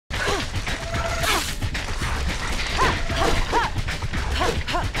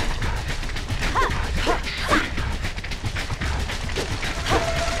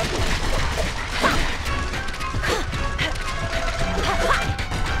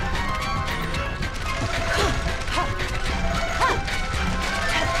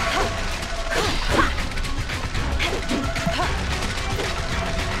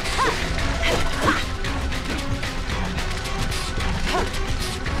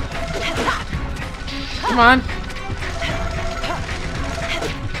Come on.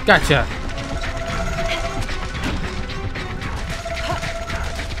 Gotcha.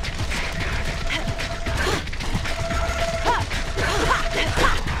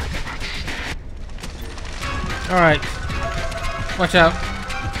 Alright. Watch out.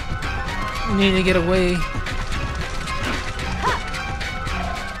 Need to get away.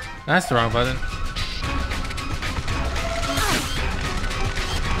 That's the wrong button.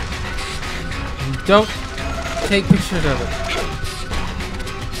 Don't take pictures of it.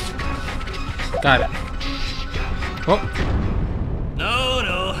 Got it. Oh.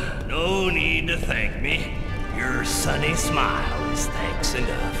 No need to thank me. Your sunny smile is thanks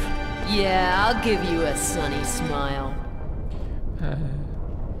enough. Yeah, I'll give you a sunny smile.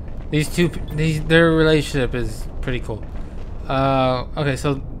 Their relationship is pretty cool. Okay,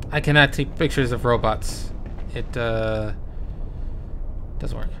 so I cannot take pictures of robots. It doesn't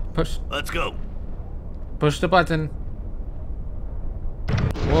work. Push. Let's go. Push the button.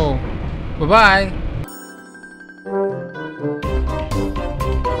 Whoa. Bye-bye.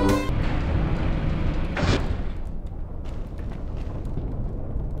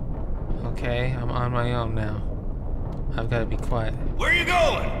 Okay, I'm on my own now. I've got to be quiet. Where you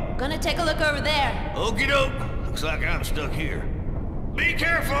going? Gonna take a look over there. Okie doke. Looks like I'm stuck here. Be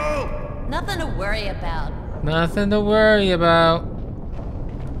careful! Nothing to worry about. Nothing to worry about.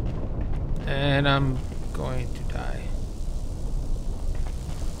 And I'm going to die.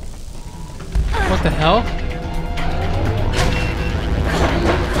 What the hell?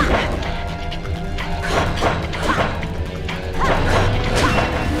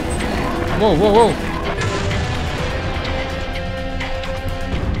 Whoa, whoa, whoa.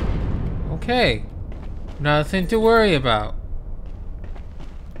 Okay. Nothing to worry about.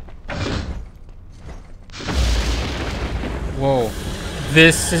 Whoa.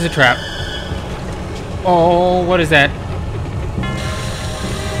 This is a trap. Oh, what is that?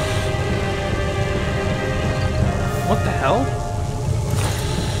 What the hell?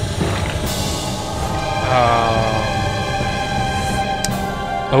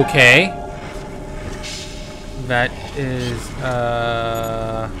 Okay. That is,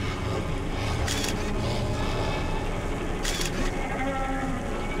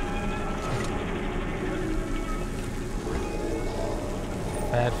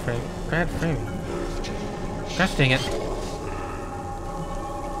 bad frame. Bad frame. Gosh dang it.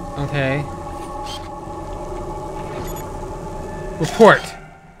 Okay. Report.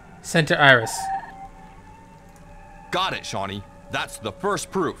 Center Iris. Got it, Shawnee. That's the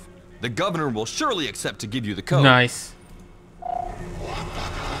first proof. The governor will surely accept to give you the code. Nice.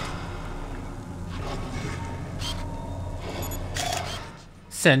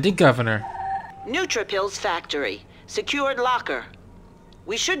 Sending governor. Neutrapil's factory. Secured locker.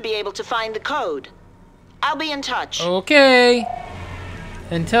 We should be able to find the code. I'll be in touch. Okay.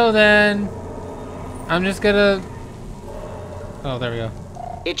 Until then, I'm just gonna... Oh, there we go.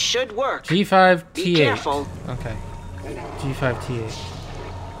 It should work. G5T8. Be careful. Okay. G5T8.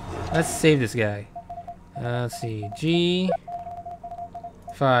 Let's save this guy. Let's see. G5T8.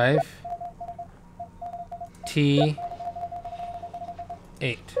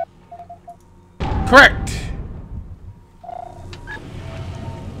 Correct.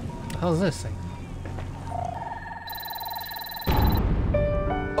 What the hell is this thing?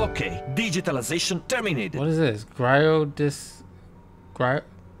 Okay, digitalization terminated. What is this? Gyro disc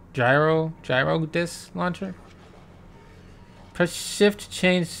launcher? Press shift to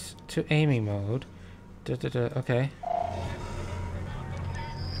change to aiming mode. Okay.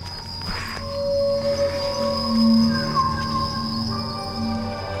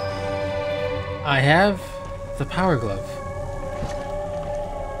 I have the power glove.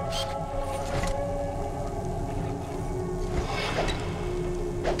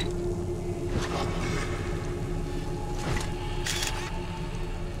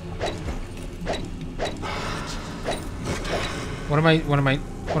 What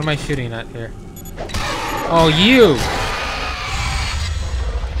am I shooting at here? Oh, you!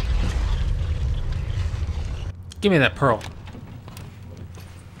 Give me that pearl.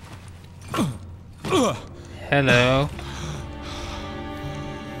 Hello.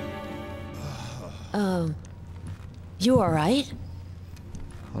 You alright?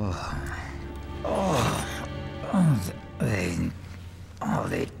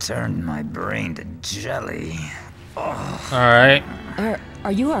 They turned my brain to jelly. Alright.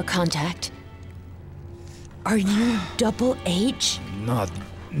 Are you our contact? Are you Double H? Not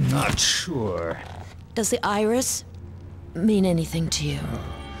sure. Does the iris mean anything to you?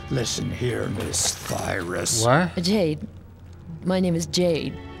 Listen here, Miss Thyris. What? Jade. My name is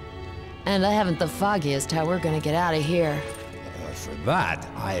Jade. And I haven't the foggiest how we're gonna get out of here. For that,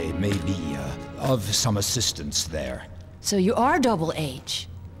 I may be of some assistance there. So you are Double H.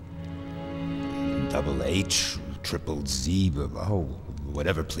 Double H, Triple Z, oh,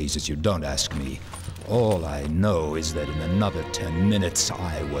 whatever pleases you, don't ask me. All I know is that in another 10 minutes,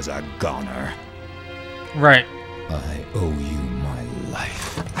 I was a goner. Right. I owe you my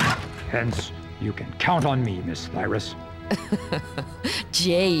life. Hence, you can count on me, Miss Virus.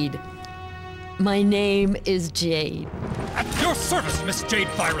 Jade. My name is Jade. At your service, Miss Jade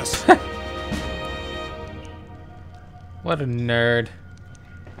Virus. What a nerd.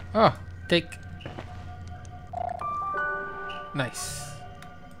 Oh, take. Nice.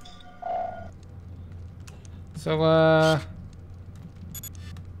 So, I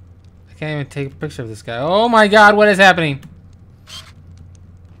can't even take a picture of this guy. Oh my god, what is happening?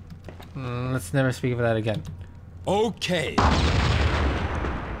 Let's never speak of that again. Okay.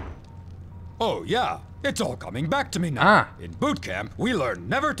 Oh, yeah. It's all coming back to me now. Ah. In boot camp, we learn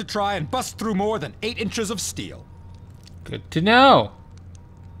never to try and bust through more than 8 inches of steel. Good to know.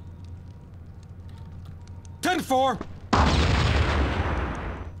 10-4.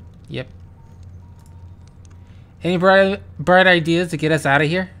 Yep. Any bright ideas to get us out of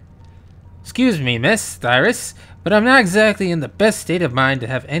here? Excuse me, Miss Virus, but I'm not exactly in the best state of mind to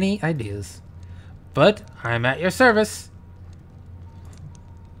have any ideas. But I'm at your service.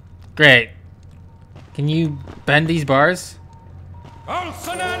 Great. Can you bend these bars?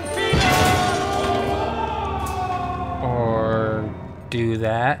 Or do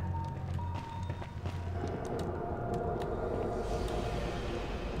that?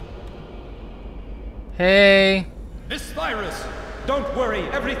 Hey. Miss Virus, don't worry,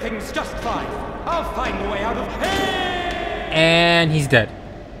 everything's just fine. I'll find a way out of here. And he's dead.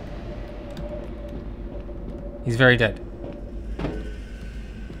 He's very dead.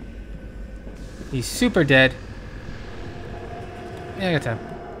 He's super dead. Yeah, I got time.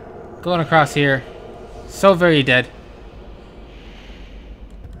 Going across here. So very dead.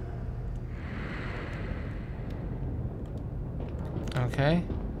 Okay.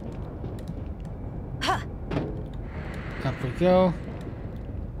 Up we go.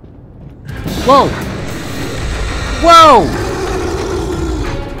 Whoa! Whoa!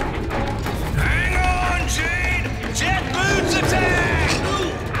 Hang on, Jade! Jet boots attack!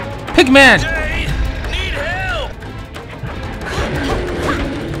 Pigman! Jade, need help!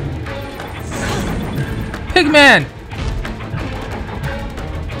 Pigman!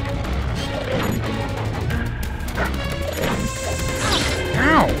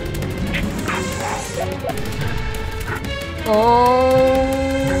 Ow! Oh!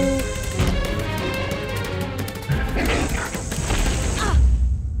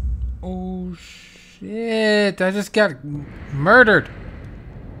 Oh shit! I just got murdered.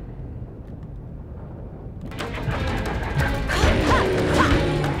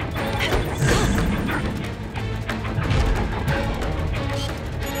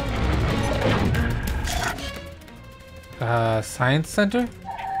 Science center?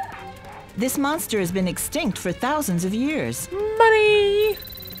 This monster has been extinct for thousands of years. Money!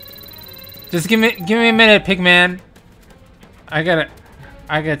 Just give me a minute, Pigman. I gotta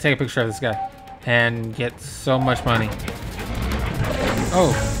take a picture of this guy and get so much money.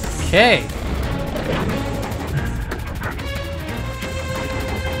 Okay.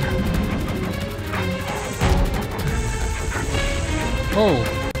 Whoa.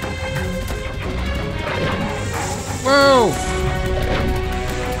 Whoa!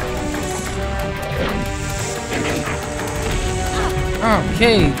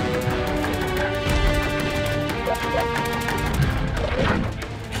 Okay.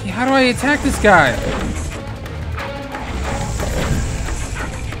 Okay, how do I attack this guy?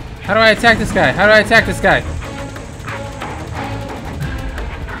 How do I attack this guy? How do I attack this guy?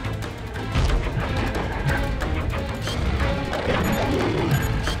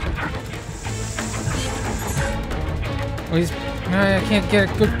 Oh, he's... I can't get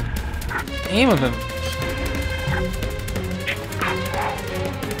a good aim of him.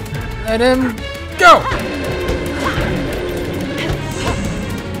 Let him go!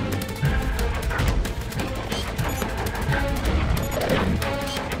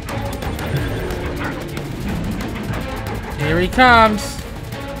 Here he comes.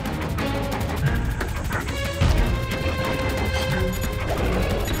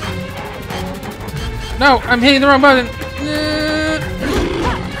 No, I'm hitting the wrong button.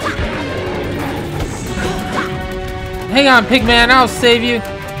 Hang on, Pigman, I'll save you.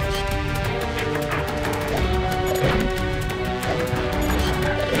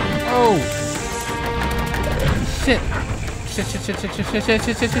 Oh. Shit. shit.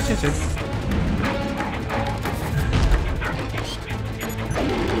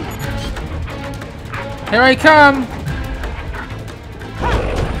 Here I come!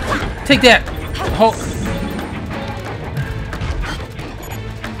 Take that! Hulk!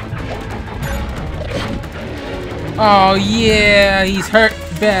 Oh yeah, he's hurt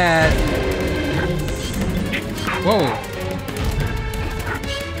bad. Whoa.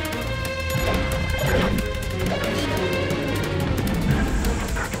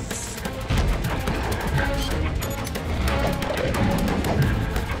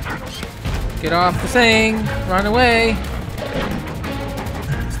 Get off the thing! Run away!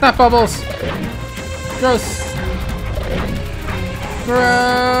 Snot bubbles! Gross!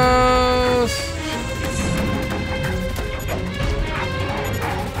 Gross!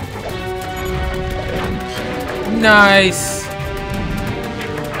 Nice!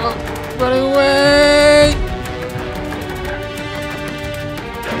 Oh, run away!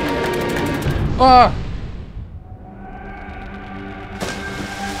 Oh!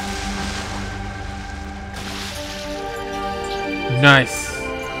 Nice.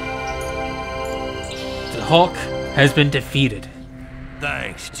 The Hulk has been defeated.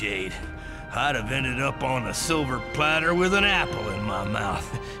 Thanks, Jade. I'd have ended up on a silver platter with an apple in my mouth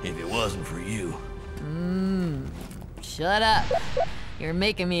if it wasn't for you. Shut up. You're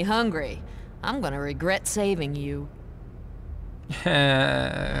making me hungry. I'm gonna regret saving you.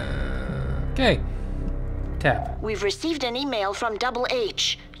 Okay. Tap. We've received an email from Double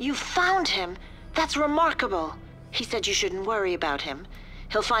H. You found him. That's remarkable. He said you shouldn't worry about him.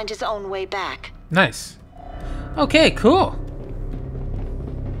 He'll find his own way back. Nice. Okay, cool.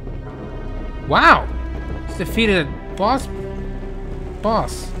 Wow. He's defeated a boss.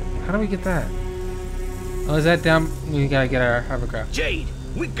 How do we get that? Oh, is that down? We gotta get our hovercraft. Jade,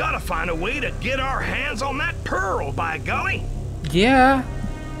 we gotta find a way to get our hands on that pearl, by golly. Yeah.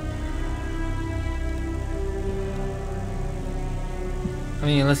 I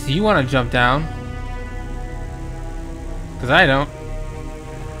mean, unless you want to jump down. Because I don't.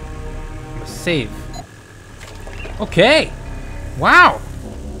 I'm gonna save. Okay. Wow.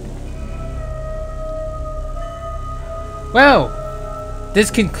 Well, this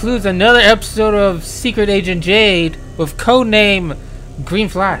concludes another episode of Secret Agent Jade with codename Green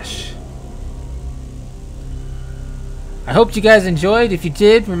Flash. I hope you guys enjoyed. If you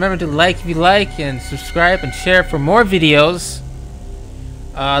did, remember to like if you like and subscribe and share for more videos.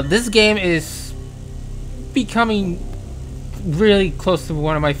 This game is becoming really close to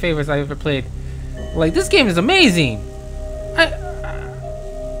one of my favorites I've ever played. Like, this game is amazing.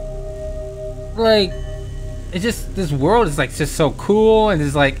 Like, it's just, this world is like just so cool, and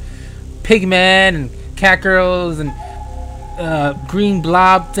there's like pigmen and cat girls and green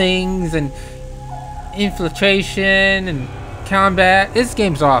blob things and infiltration and combat. This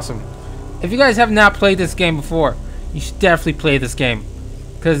game's awesome. If you guys have not played this game before, you should definitely play this game,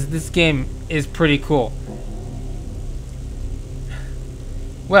 because this game is pretty cool.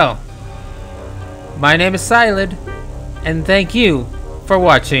 Well, my name is Silid, and thank you for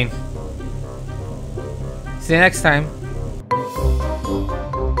watching. See you next time.